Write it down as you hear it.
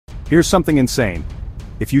Here's something insane.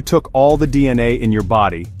 If you took all the DNA in your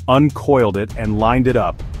body, uncoiled it and lined it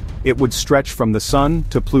up, it would stretch from the Sun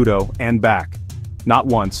to Pluto and back. Not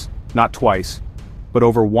once, not twice, but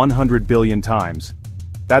over 100 billion times.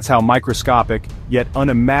 That's how microscopic, yet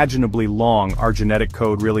unimaginably long our genetic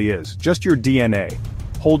code really is. Just your DNA,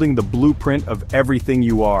 holding the blueprint of everything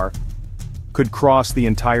you are, could cross the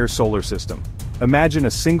entire solar system. Imagine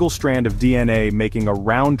a single strand of DNA making a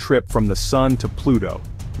round trip from the Sun to Pluto,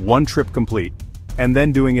 one trip complete, and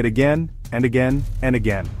then doing it again, and again, and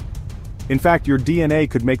again. In fact, your DNA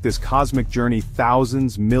could make this cosmic journey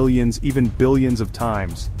thousands, millions, even billions of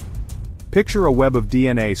times. Picture a web of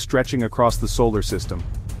DNA stretching across the solar system,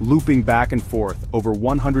 looping back and forth over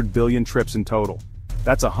 100 billion trips in total.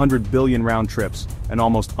 That's 100 billion round trips, an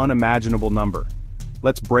almost unimaginable number.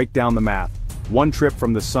 Let's break down the math. One trip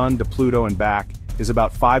from the Sun to Pluto and back is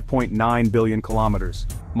about 5.9 billion kilometers.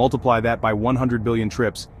 Multiply that by 100 billion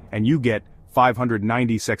trips, and you get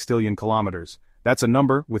 590 sextillion kilometers. That's a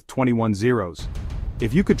number with 21 zeros.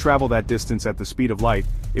 If you could travel that distance at the speed of light,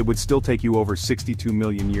 it would still take you over 62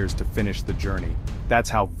 million years to finish the journey. That's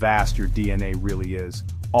how vast your DNA really is.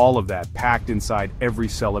 All of that packed inside every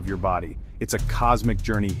cell of your body. It's a cosmic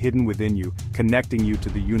journey hidden within you, connecting you to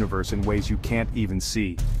the universe in ways you can't even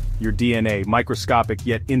see. Your DNA, microscopic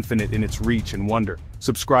yet infinite in its reach and wonder.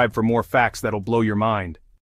 Subscribe for more facts that'll blow your mind.